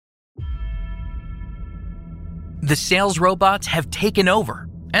The sales robots have taken over,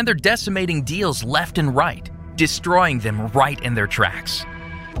 and they're decimating deals left and right, destroying them right in their tracks.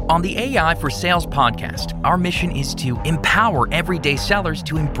 On the AI for Sales podcast, our mission is to empower everyday sellers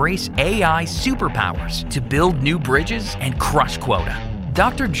to embrace AI superpowers to build new bridges and crush quota.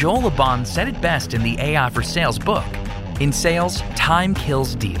 Dr. Joel Laban said it best in the AI for Sales book. In sales, time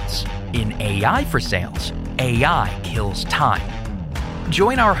kills deals. In AI for Sales, AI kills time.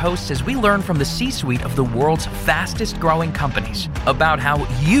 Join our hosts as we learn from the C-suite of the world's fastest growing companies about how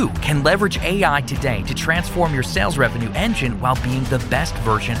you can leverage AI today to transform your sales revenue engine while being the best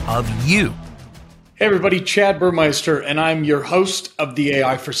version of you. Hey everybody, Chad Burmeister, and I'm your host of the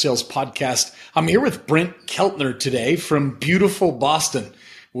AI for Sales podcast. I'm here with Brent Keltner today from beautiful Boston,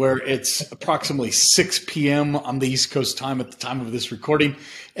 where it's approximately 6 p.m. on the East Coast time at the time of this recording.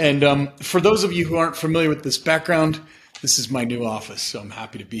 And for those of you who aren't familiar with this background, this is my new office, so I'm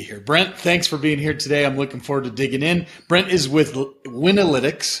happy to be here. Brent, thanks for being here today. I'm looking forward to digging in. Brent is with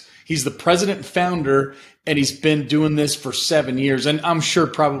Winalytics. He's the president and founder, and he's been doing this for 7 years, and I'm sure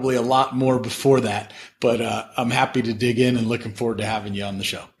probably a lot more before that. But I'm happy to dig in and looking forward to having you on the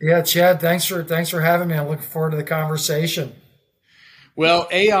show. Yeah, Chad, thanks for having me. I'm looking forward to the conversation. Well,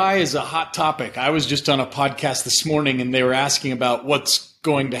 AI is a hot topic. I was just on a podcast this morning, and they were asking about what's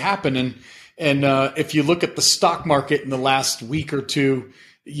going to happen. And if you look at the stock market in the last week or two,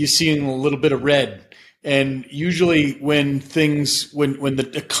 you're seeing a little bit of red. And usually when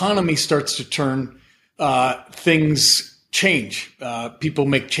the economy starts to turn, things change. People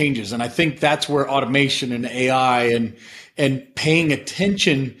make changes. And I think that's where automation and AI and paying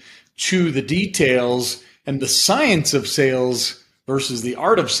attention to the details and the science of sales versus the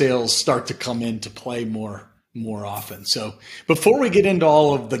art of sales start to come into play more often. So before we get into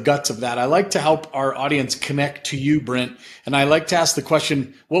all of the guts of that, I like to help our audience connect to you, Brent. And I like to ask the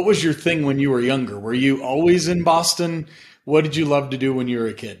question, what was your thing when you were younger? Were you always in Boston? What did you love to do when you were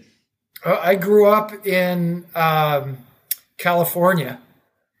a kid? I grew up in California,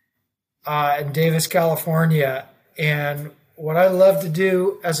 in Davis, California. And what I loved to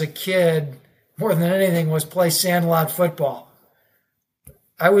do as a kid more than anything was play sandlot football.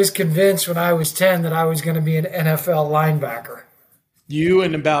 I was convinced when I was 10 that I was going to be an NFL linebacker. You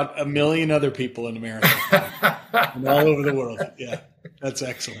and about a million other people in America and all over the world. Yeah, that's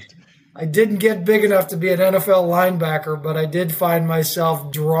excellent. I didn't get big enough to be an NFL linebacker, but I did find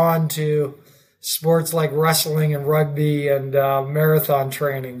myself drawn to sports like wrestling and rugby and marathon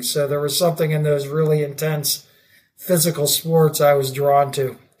training. So there was something in those really intense physical sports I was drawn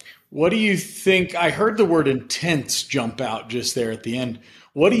to. What do you think? I heard the word intense jump out just there at the end.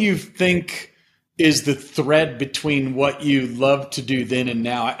 What do you think is the thread between what you love to do then and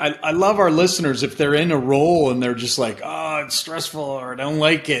now? I love our listeners, if they're in a role and they're just like, oh, it's stressful or I don't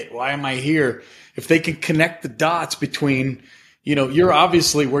like it. Why am I here? If they can connect the dots between, you're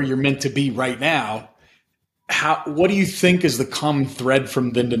obviously where you're meant to be right now. What do you think is the common thread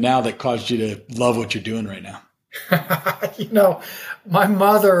from then to now that caused you to love what you're doing right now? My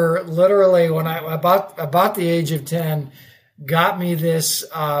mother literally, when I about the age of 10, got me this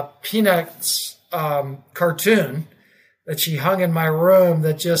Peanuts cartoon that she hung in my room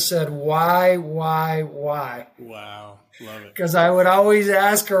that just said, why? Wow. Love it. Because I would always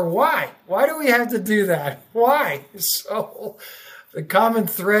ask her, why? Why do we have to do that? Why? So the common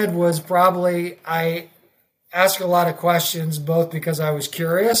thread was probably I asked a lot of questions, both because I was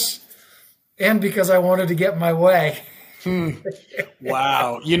curious and because I wanted to get my way.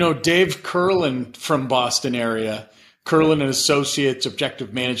 Wow. Dave Curlin from Boston area, Curlin and Associates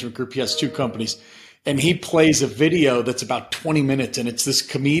Objective Management Group. He has two companies, and he plays a video that's about 20 minutes, and it's this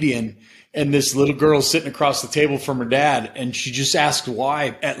comedian and this little girl sitting across the table from her dad, and she just asked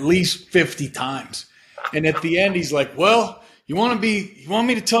why at least 50 times. And at the end, he's like, well, you want me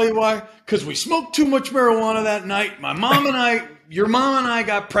to tell you why? Because we smoked too much marijuana that night. Your mom and I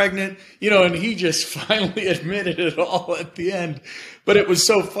got pregnant, and he just finally admitted it all at the end. But it was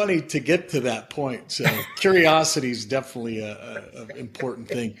so funny to get to that point. So curiosity is definitely an important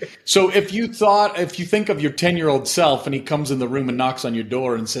thing. So if you think of your 10-year-old self and he comes in the room and knocks on your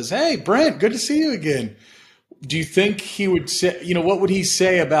door and says, hey, Brent, good to see you again. Do you think he would say, what would he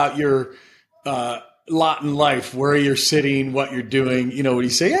say about your lot in life, where you're sitting, what you're doing? Would he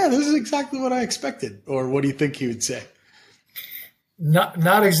say, yeah, this is exactly what I expected? Or what do you think he would say?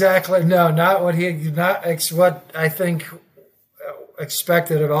 Not exactly. No, not what what I think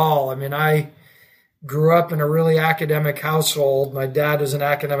expected at all. I mean, I grew up in a really academic household. My dad was in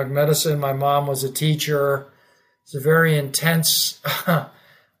academic medicine. My mom was a teacher. It's a very intense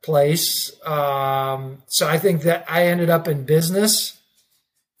place. So I think that I ended up in business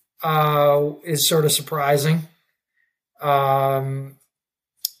is sort of surprising. We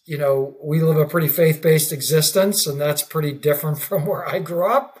live a pretty faith-based existence, and that's pretty different from where I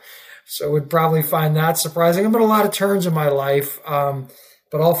grew up. So we'd probably find that surprising. I've been a lot of turns in my life,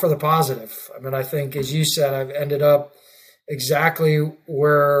 but all for the positive. I mean, I think, as you said, I've ended up exactly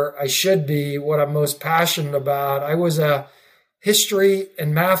where I should be, what I'm most passionate about. I was a history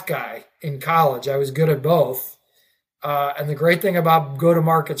and math guy in college. I was good at both. And the great thing about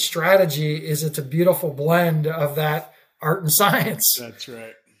go-to-market strategy is it's a beautiful blend of that art and science. That's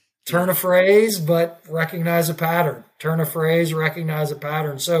right. Turn a phrase, but recognize a pattern. Turn a phrase, recognize a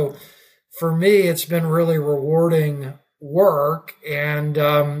pattern. So for me, it's been really rewarding work. And,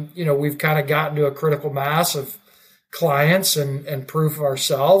 we've kind of gotten to a critical mass of clients and proof of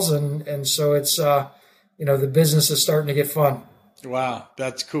ourselves. And so it's, the business is starting to get fun. Wow,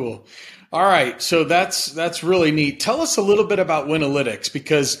 that's cool. All right, so that's really neat. Tell us a little bit about Winalytics,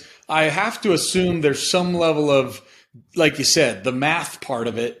 because I have to assume there's some level of, like you said, the math part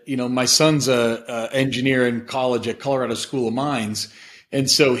of it. My son's a engineer in college at Colorado School of Mines, and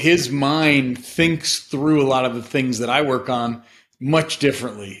so his mind thinks through a lot of the things that I work on much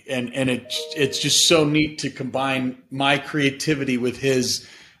differently, and it's just so neat to combine my creativity with his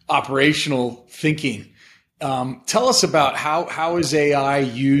operational thinking. Tell us about how is AI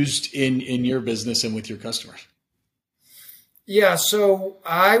used in your business and with your customers? Yeah, so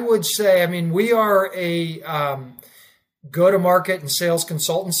I would say, we are a go-to-market and sales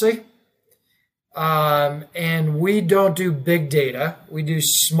consultancy, and we don't do big data. We do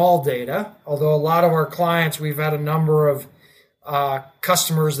small data, although a lot of our clients, we've had a number of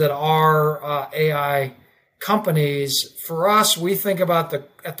customers that are AI companies. For us, we think about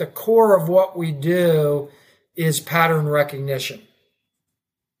at the core of what we do is pattern recognition.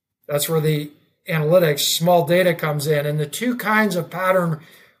 That's where the analytics, small data comes in. And the two kinds of pattern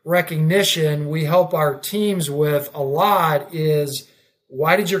recognition we help our teams with a lot is,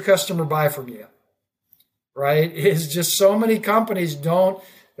 why did your customer buy from you? Right? It's just so many companies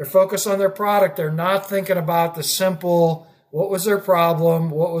they're focused on their product. They're not thinking about the simple, what was their problem?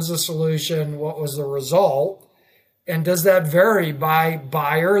 What was the solution? What was the result? And does that vary by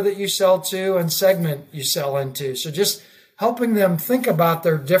buyer that you sell to and segment you sell into? So just helping them think about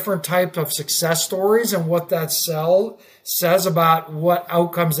their different type of success stories and what that says about what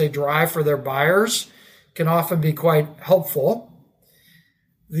outcomes they drive for their buyers can often be quite helpful.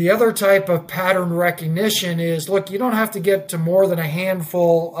 The other type of pattern recognition is, look, you don't have to get to more than a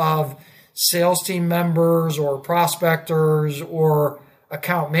handful of sales team members or prospectors or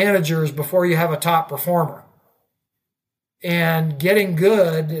account managers before you have a top performer. And getting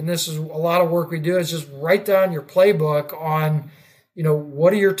good, and this is a lot of work we do, is just write down your playbook on,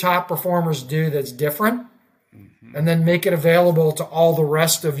 what do your top performers do that's different, and then make it available to all the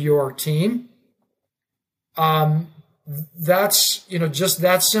rest of your team. That's, just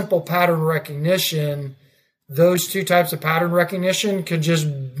that simple pattern recognition. Those two types of pattern recognition could just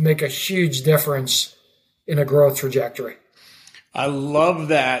make a huge difference in a growth trajectory. I love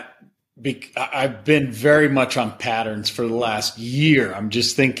that. I've been very much on patterns for the last year. I'm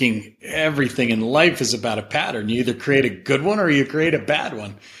just thinking everything in life is about a pattern. You either create a good one or you create a bad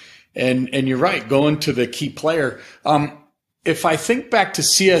one. And you're right, going to the key player. If I think back to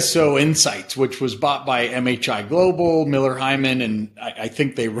CSO Insights, which was bought by MHI Global, Miller Hyman, and I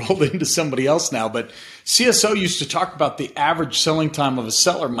think they rolled into somebody else now, but CSO used to talk about the average selling time of a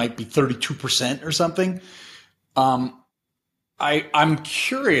seller might be 32% or something. I'm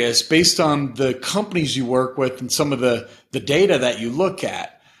curious, based on the companies you work with and some of the data that you look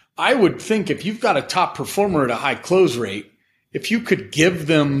at, I would think if you've got a top performer at a high close rate, if you could give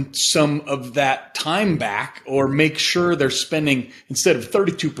them some of that time back or make sure they're spending, instead of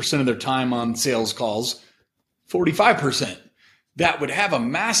 32% of their time on sales calls, 45%, that would have a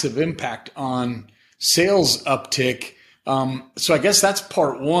massive impact on sales uptick. So I guess that's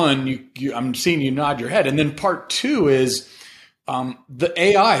part one. I'm seeing you nod your head. And then part two is, the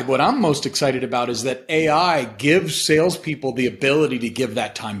AI. What I'm most excited about is that AI gives salespeople the ability to give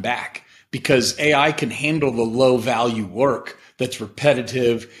that time back, because AI can handle the low value work that's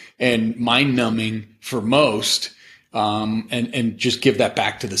repetitive and mind numbing for most, and just give that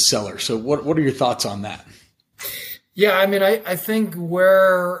back to the seller. So what are your thoughts on that? Yeah, I think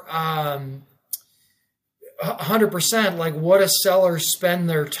we're 100% like what a seller spend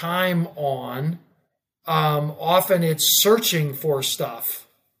their time on. Often it's searching for stuff,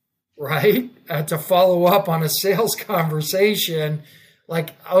 right? To follow up on a sales conversation,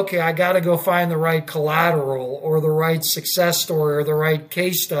 like, okay, I got to go find the right collateral or the right success story or the right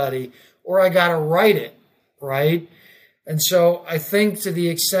case study, or I got to write it, right? And so I think to the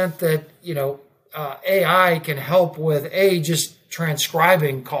extent that, AI can help with just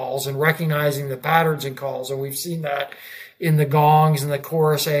transcribing calls and recognizing the patterns in calls. And we've seen that in the Gongs and the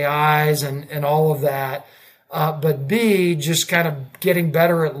Chorus AIs and all of that. But B, just kind of getting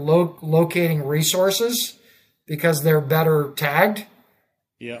better at locating resources because they're better tagged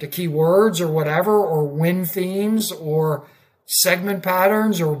to keywords or whatever, or win themes or segment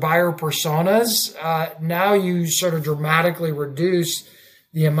patterns or buyer personas. Now you sort of dramatically reduce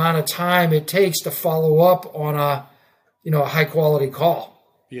the amount of time it takes to follow up on a high quality call.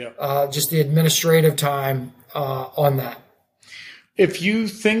 Just the administrative time on that. If you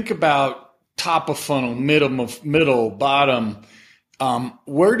think about top of funnel, middle, bottom,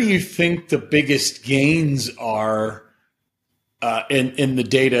 where do you think the biggest gains are in the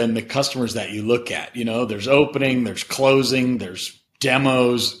data and the customers that you look at? There's opening, there's closing, there's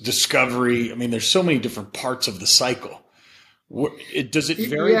demos, discovery. I mean, there's so many different parts of the cycle. Does it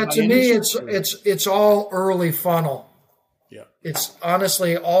vary? Yeah, to me, it's all early funnel. Yeah, it's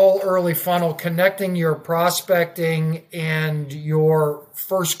honestly all early funnel, connecting your prospecting and your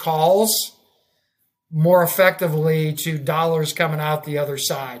first calls more effectively to dollars coming out the other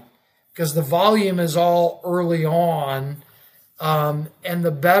side, because the volume is all early on. And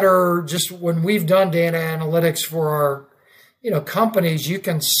the better, just when we've done data analytics for our, companies, you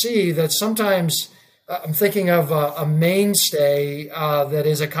can see that sometimes I'm thinking of a mainstay that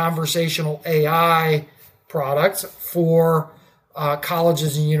is a conversational AI product for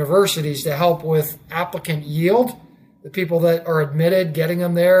colleges and universities to help with applicant yield, the people that are admitted, getting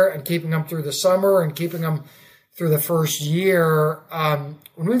them there and keeping them through the summer and keeping them through the first year.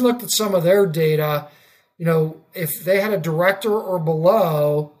 When we looked at some of their data, if they had a director or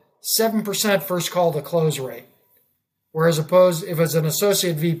below, 7% first call to close rate. Whereas if it's an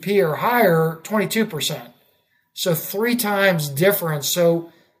associate VP or higher, 22%. So 3 times difference.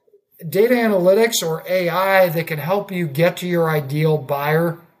 So data analytics or AI that can help you get to your ideal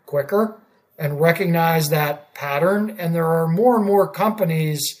buyer quicker and recognize that pattern. And there are more and more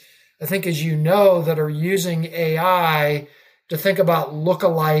companies, I think, as you know, that are using AI to think about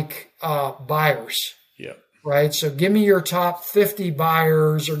lookalike buyers. Yeah. Right. So give me your top 50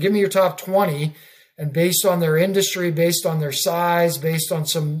 buyers or give me your top 20. And based on their industry, based on their size, based on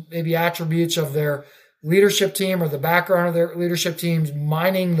some maybe attributes of their leadership team or the background of their leadership teams,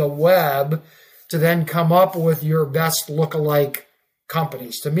 mining the web to then come up with your best lookalike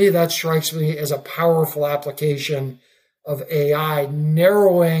companies. To me, that strikes me as a powerful application of AI,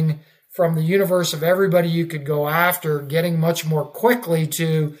 narrowing from the universe of everybody you could go after, getting much more quickly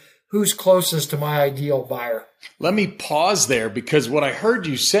to who's closest to my ideal buyer. Let me pause there, because what I heard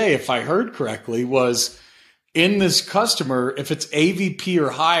you say, if I heard correctly, was in this customer, if it's AVP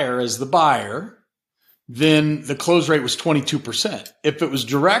or higher as the buyer, then the close rate was 22%. If it was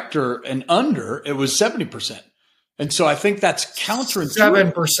director and under, it was 70%. And so I think that's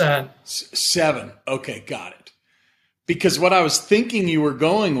counterintuitive. 7%. 7. Okay, got it. Because what I was thinking you were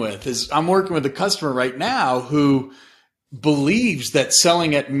going with is I'm working with a customer right now who believes that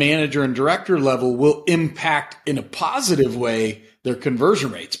selling at manager and director level will impact in a positive way their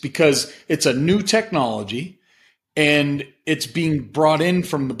conversion rates, because it's a new technology and it's being brought in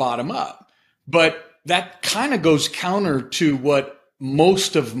from the bottom up. But that kind of goes counter to what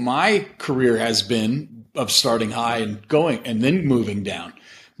most of my career has been, of starting high and going and then moving down.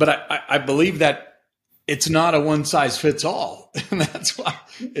 But I believe that it's not a one size fits all. And that's why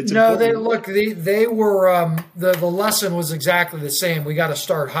it's no, important. they were, the lesson was exactly the same. We got to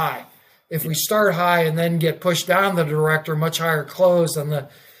start high. If we start high and then get pushed down the director, much higher close than the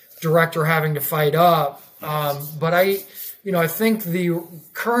director having to fight up. But I think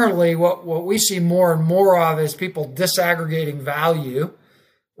currently what we see more and more of is people disaggregating value,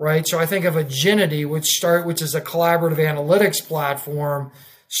 right? So I think of Aginity, which is a collaborative analytics platform.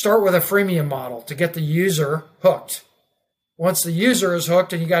 Start with a freemium model to get the user hooked. Once the user is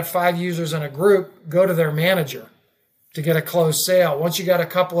hooked and you got 5 users in a group, go to their manager to get a closed sale. Once you got a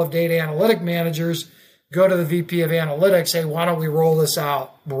couple of data analytic managers, go to the VP of analytics. Hey, why don't we roll this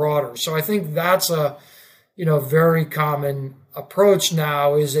out broader? So I think that's a very common approach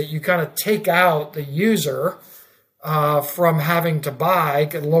now, is that you kind of take out the user from having to buy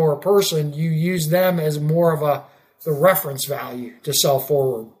a lower person. You use them as more of the reference value to sell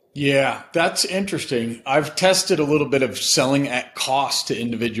forward. Yeah, that's interesting. I've tested a little bit of selling at cost to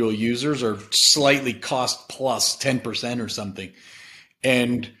individual users, or slightly cost plus 10% or something.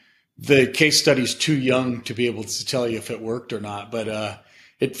 And the case study is too young to be able to tell you if it worked or not. But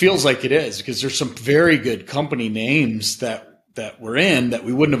it feels like it is, because there's some very good company names that we're in that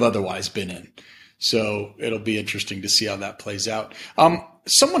we wouldn't have otherwise been in. So it'll be interesting to see how that plays out.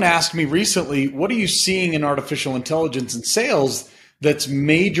 Someone asked me recently, what are you seeing in artificial intelligence and sales that's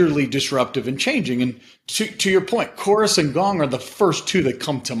majorly disruptive and changing? And to your point, Chorus and Gong are the first two that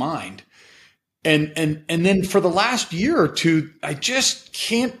come to mind. And then for the last year or two, I just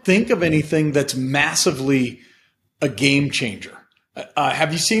can't think of anything that's massively a game changer.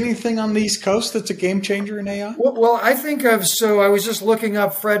 Have you seen anything on the East Coast that's a game changer in AI? Well, I think I was just looking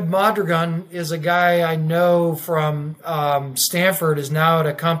up Fred Mondragon is a guy I know from Stanford, is now at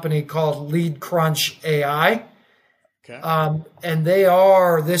a company called Lead Crunch AI. Okay. And they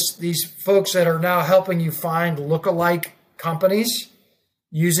are these folks that are now helping you find lookalike companies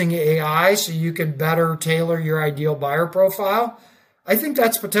using AI so you can better tailor your ideal buyer profile. I think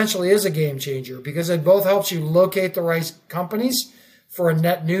that's potentially is a game changer because it both helps you locate the right companies for a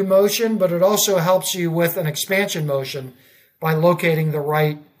net new motion, but it also helps you with an expansion motion by locating the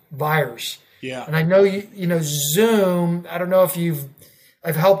right buyers. Yeah. And I know, Zoom, I don't know if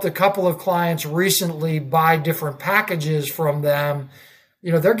I've helped a couple of clients recently buy different packages from them.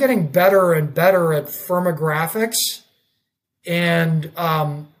 They're getting better and better at firmographics and,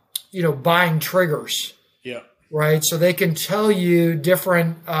 buying triggers. Yeah. Right. So they can tell you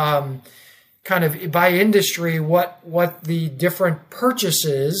different, kind of by industry, what the different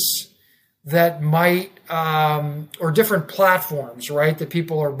purchases that might, or different platforms, right, that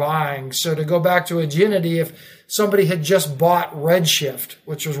people are buying. So to go back to Agility, if somebody had just bought Redshift,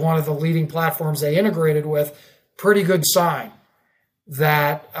 which was one of the leading platforms they integrated with, pretty good sign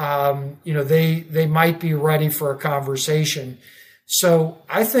that, they might be ready for a conversation. So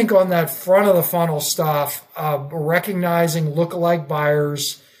I think on that front of the funnel stuff, recognizing lookalike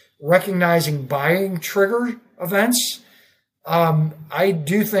buyers, recognizing buying trigger events, I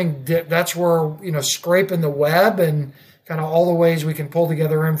do think that's where, scraping the web and kind of all the ways we can pull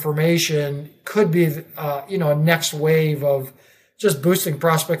together information could be, a next wave of just boosting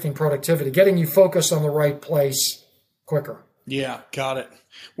prospecting productivity, getting you focused on the right place quicker. Yeah, got it.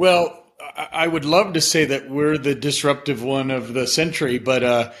 Well, I would love to say that we're the disruptive one of the century,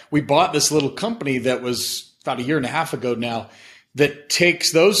 but we bought this little company that was about a year and a half ago now that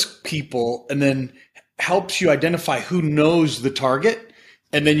takes those people and then helps you identify who knows the target.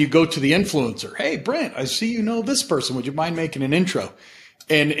 And then you go to the influencer. Hey, Brent, I see you know this person. Would you mind making an intro?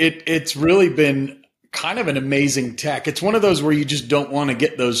 And it's really been kind of an amazing tech. It's one of those where you just don't want to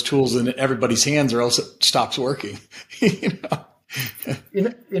get those tools in everybody's hands or else it stops working.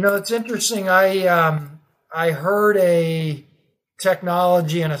 It's interesting. I heard a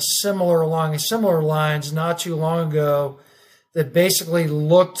technology along similar lines not too long ago that basically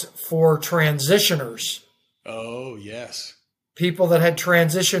looked for transitioners. Oh, yes. People that had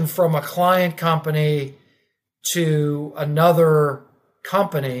transitioned from a client company to another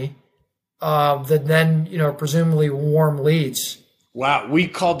company that then, presumably warm leads. Wow. We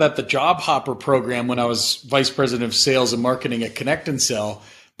called that the Job Hopper program when I was vice president of sales and marketing at Connect and Sell,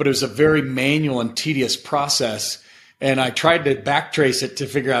 but it was a very manual and tedious process. And I tried to backtrace it to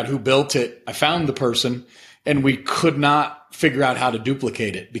figure out who built it. I found the person and we could not figure out how to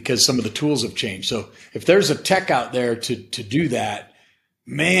duplicate it because some of the tools have changed. So if there's a tech out there to do that,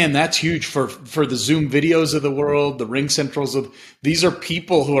 man, that's huge for the Zoom videos of the world, the Ring Centrals these are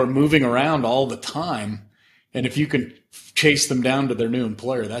people who are moving around all the time. And if you can chase them down to their new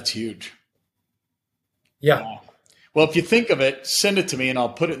employer, that's huge. Yeah. Wow. Well, if you think of it, send it to me and I'll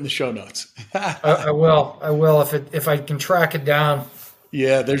put it in the show notes. I will if I can track it down.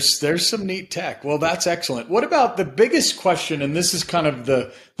 Yeah, there's some neat tech. Well, that's excellent. What about the biggest question? And this is kind of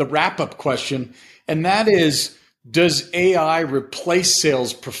the wrap-up question. And that is, does AI replace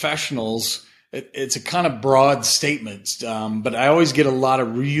sales professionals? It's a kind of broad statement, but I always get a lot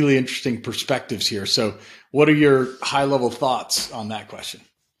of really interesting perspectives here. So what are your high-level thoughts on that question?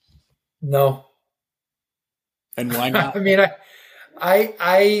 No. And why not? I mean,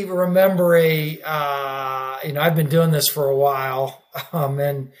 I remember I've been doing this for a while,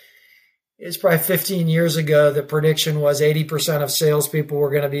 and it's probably 15 years ago. The prediction was 80% of salespeople were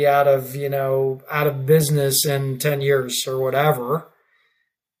going to be out of business in 10 years or whatever.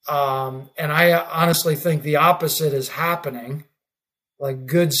 And I honestly think the opposite is happening. Like,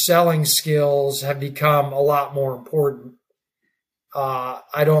 good selling skills have become a lot more important.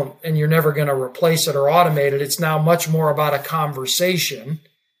 And you're never going to replace it or automate it. It's now much more about a conversation.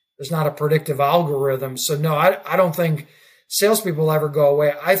 There's not a predictive algorithm. So no, I don't think salespeople ever go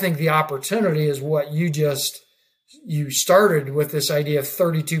away. I think the opportunity is what you started with, this idea of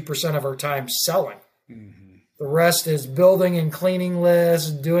 32% of our time selling. Mm-hmm. The rest is building and cleaning lists,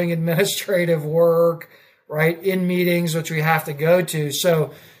 doing administrative work, right? In meetings, which we have to go to.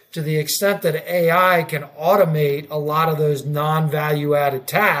 So to the extent that AI can automate a lot of those non-value added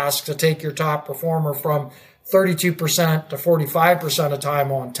tasks to take your top performer from 32% to 45% of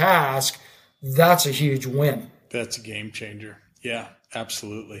time on task, that's a huge win. That's a game changer. Yeah,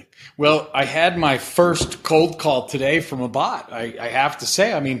 absolutely. Well, I had my first cold call today from a bot. I have to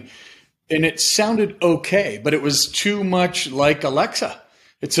say, I mean, and it sounded okay, but it was too much like Alexa.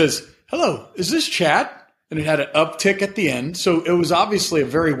 It says, "Hello, is this chat?" And it had an uptick at the end. So it was obviously a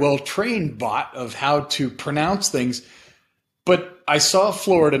very well-trained bot of how to pronounce things. But I saw a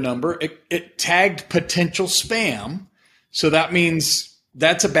Florida number. It tagged potential spam. So that means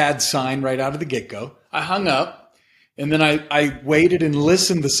that's a bad sign right out of the get-go. I hung up, and then I waited and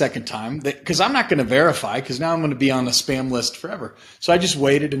listened the second time because I'm not going to verify because now I'm going to be on a spam list forever. So I just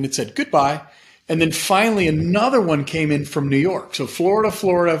waited, and it said goodbye. And then finally another one came in from New York. So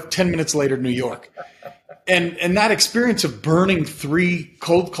Florida, 10 minutes later, New York. And that experience of burning 3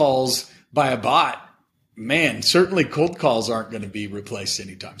 cold calls by a bot, man, certainly cold calls aren't going to be replaced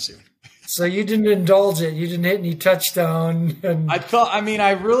anytime soon. So you didn't indulge it. You didn't hit any touchstone.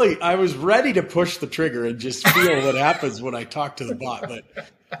 I was ready to push the trigger and just feel what happens when I talk to the bot. But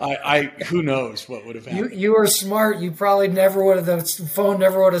who knows what would have happened. You were smart. You probably the phone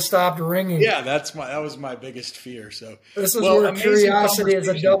never would have stopped ringing. Yeah, that was my biggest fear. So this is where curiosity is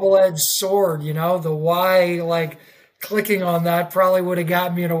a double-edged sword. You know, the why, like clicking on that probably would have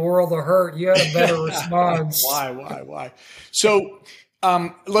gotten me in a world of hurt. You had a better response. Why? So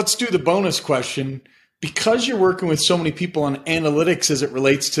let's do the bonus question. Because you're working with so many people on analytics as it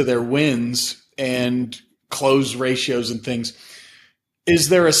relates to their wins and close ratios and things, is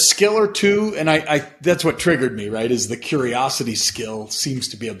there a skill or two? And I that's what triggered me, right? Is the curiosity skill seems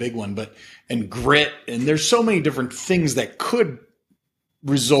to be a big one, and grit. And there's so many different things that could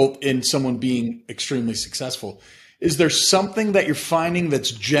result in someone being extremely successful. Is there something that you're finding that's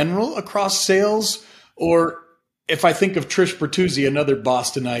general across sales? Or if I think of Trish Bertuzzi, another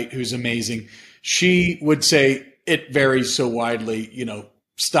Bostonite who's amazing, she would say it varies so widely,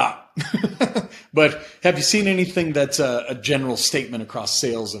 stop. But have you seen anything that's a general statement across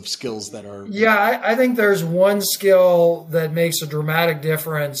sales of skills that are? Yeah, I think there's one skill that makes a dramatic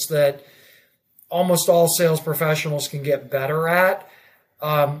difference that almost all sales professionals can get better at.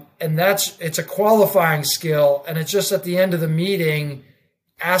 And it's a qualifying skill. And it's just at the end of the meeting,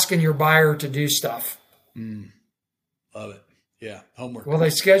 asking your buyer to do stuff. Love it. Yeah. Homework. Will they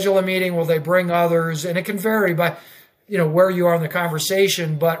schedule a meeting? Will they bring others? And it can vary by where you are in the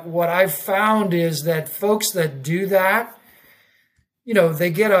conversation. But what I've found is that folks that do that, they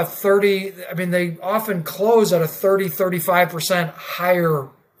get they often close at a 35% higher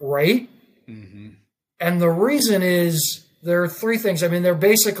rate. Mm-hmm. And the reason is there are 3 things. They're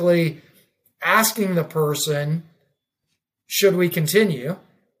basically asking the person, should we continue?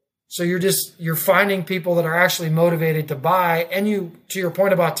 So you're finding people that are actually motivated to buy. And to your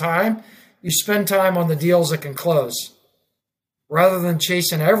point about time, you spend time on the deals that can close. Rather than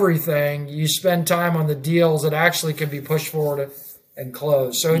chasing everything, you spend time on the deals that actually can be pushed forward and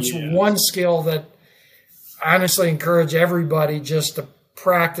closed. So it's one skill that I honestly encourage everybody just to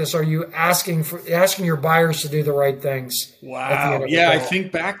practice. Are you asking your buyers to do the right things? Wow. Yeah, I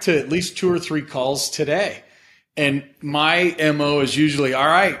think back to at least 2 or 3 calls today. And my MO is usually, all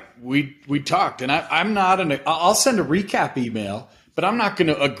right, we talked. And I'll send a recap email, but I'm not going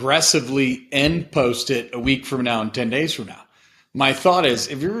to aggressively end post it a week from now and 10 days from now. My thought is,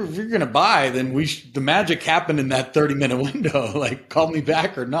 if you're going to buy, then the magic happened in that 30-minute window. Like, call me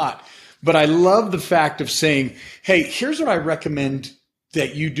back or not. But I love the fact of saying, hey, here's what I recommend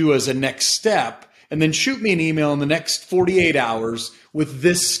that you do as a next step, and then shoot me an email in the next 48 hours with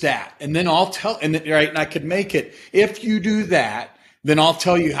this stat. And then I'll tell, and I could make it, if you do that, then I'll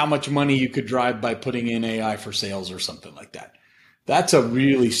tell you how much money you could drive by putting in AI for sales or something like that. That's a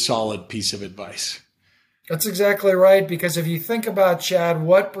really solid piece of advice. That's exactly right. Because if you think about, Chad,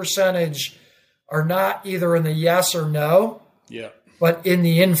 what percentage are not either in the yes or no, but in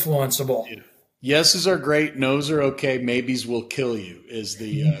the influenceable? Yeah. Yeses are great. Nos are okay. Maybes will kill you is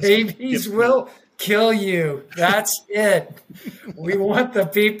the maybes will kill you. That's it. We want the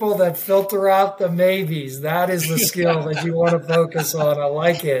people that filter out the maybes. That is the skill that you want to focus on. I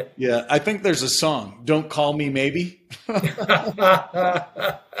like it. Yeah. I think there's a song, Don't Call Me Maybe.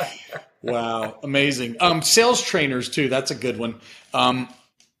 Wow. Amazing. Sales trainers too. That's a good one.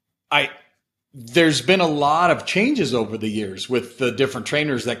 There's been a lot of changes over the years with the different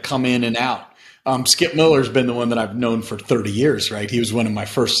trainers that come in and out. Skip Miller's been the one that I've known for 30 years, right? He was one of my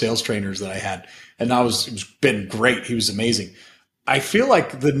first sales trainers that I had. And it's been great. He was amazing. I feel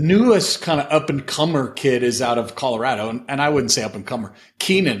like the newest kind of up-and-comer kid is out of Colorado, and I wouldn't say up-and-comer,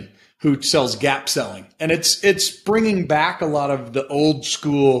 Keenan, who sells gap selling. And it's bringing back a lot of the old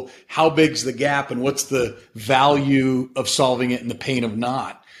school, how big's the gap and what's the value of solving it and the pain of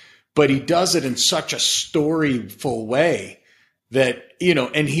not. But he does it in such a storyful way that,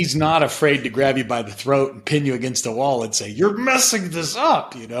 and he's not afraid to grab you by the throat and pin you against the wall and say, you're messing this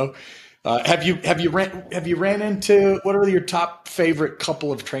up, Have you ran into, what are your top favorite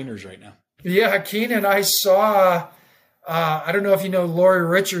couple of trainers right now? Yeah, Keenan, I saw, I don't know if you know Lori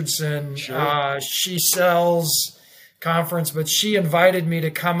Richardson. Sure. She sells conference, but she invited me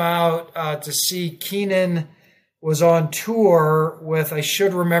to come out to see. Keenan was on tour with, I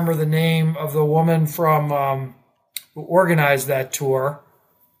should remember the name of the woman from who organized that tour.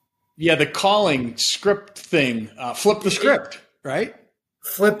 Yeah, the calling script thing, flip the script, right?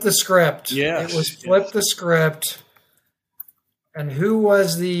 Flip the script. Yes. It was Flip the Script. And who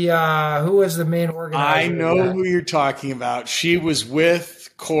was the main organizer? I know who you're talking about. She was with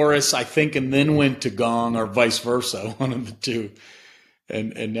Chorus, I think, and then went to Gong, or vice versa, one of the two.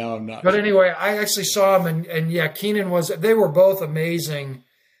 And now I'm not. But anyway, I actually saw him, and yeah, Keenan they were both amazing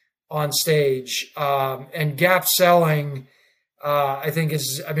on stage. And gap selling, I think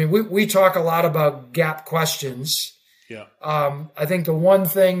we talk a lot about gap questions. Yeah. I think the one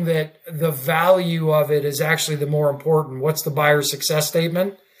thing that the value of it is actually the more important. What's the buyer success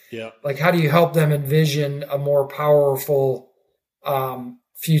statement? Yeah. Like, how do you help them envision a more powerful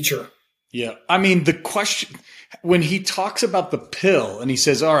future? Yeah. I mean, the question, when he talks about the pill and he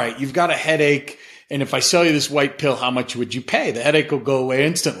says, all right, you've got a headache, and if I sell you this white pill, how much would you pay? The headache will go away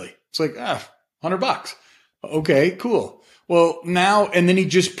instantly. It's like, $100. Okay, cool. Well, now, and then he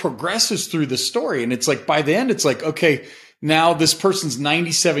just progresses through the story. And it's like, by the end, it's like, okay, now this person's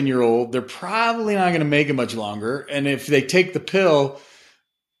 97-year-old. They're probably not going to make it much longer. And if they take the pill,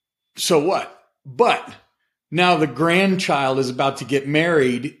 so what? But now the grandchild is about to get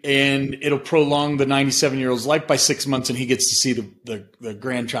married, and it'll prolong the 97-year-old's life by 6 months, and he gets to see the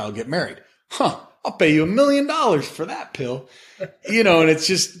grandchild get married. I'll pay you $1 million for that pill. And it's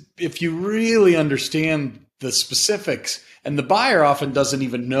just, if you really understand the specifics, and the buyer often doesn't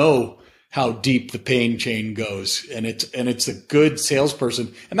even know how deep the pain chain goes. And it's a good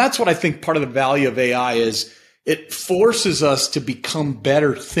salesperson. And that's what I think part of the value of AI is. It forces us to become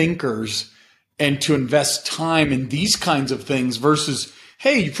better thinkers and to invest time in these kinds of things versus,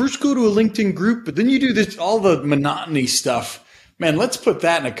 hey, you first go to a LinkedIn group, but then you do this, all the monotony stuff. Man, let's put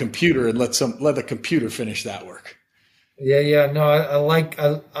that in a computer and let the computer finish that work. Yeah. No,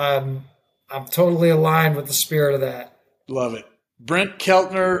 I'm totally aligned with the spirit of that. Love it. Brent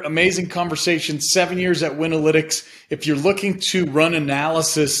Keltner, amazing conversation, 7 years at Winalytics. If you're looking to run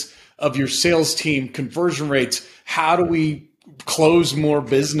analysis of your sales team, conversion rates, how do we close more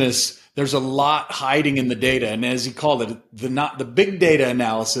business? There's a lot hiding in the data. And as he called it, the big data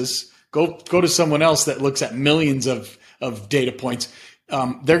analysis, go to someone else that looks at millions of data points.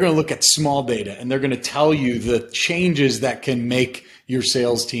 They're going to look at small data, and they're going to tell you the changes that can make your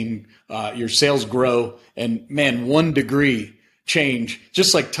sales team, your sales grow. And man, 1 degree change,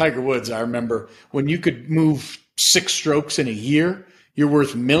 just like Tiger Woods. I remember when you could move 6 strokes in a year, you're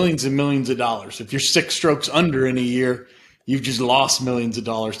worth millions and millions of dollars. If you're 6 strokes under in a year, you've just lost millions of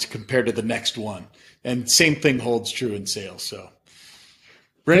dollars compared to the next one. And same thing holds true in sales. So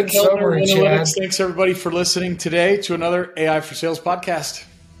Brent Keltner, Winalytics, thanks everybody for listening today to another AI for Sales podcast.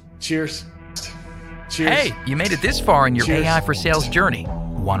 Cheers. Cheers. Hey, you made it this far in your Cheers. AI for Sales journey.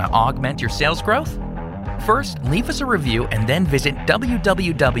 Want to augment your sales growth? First, leave us a review and then visit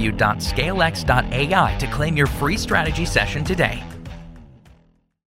www.scalex.ai to claim your free strategy session today.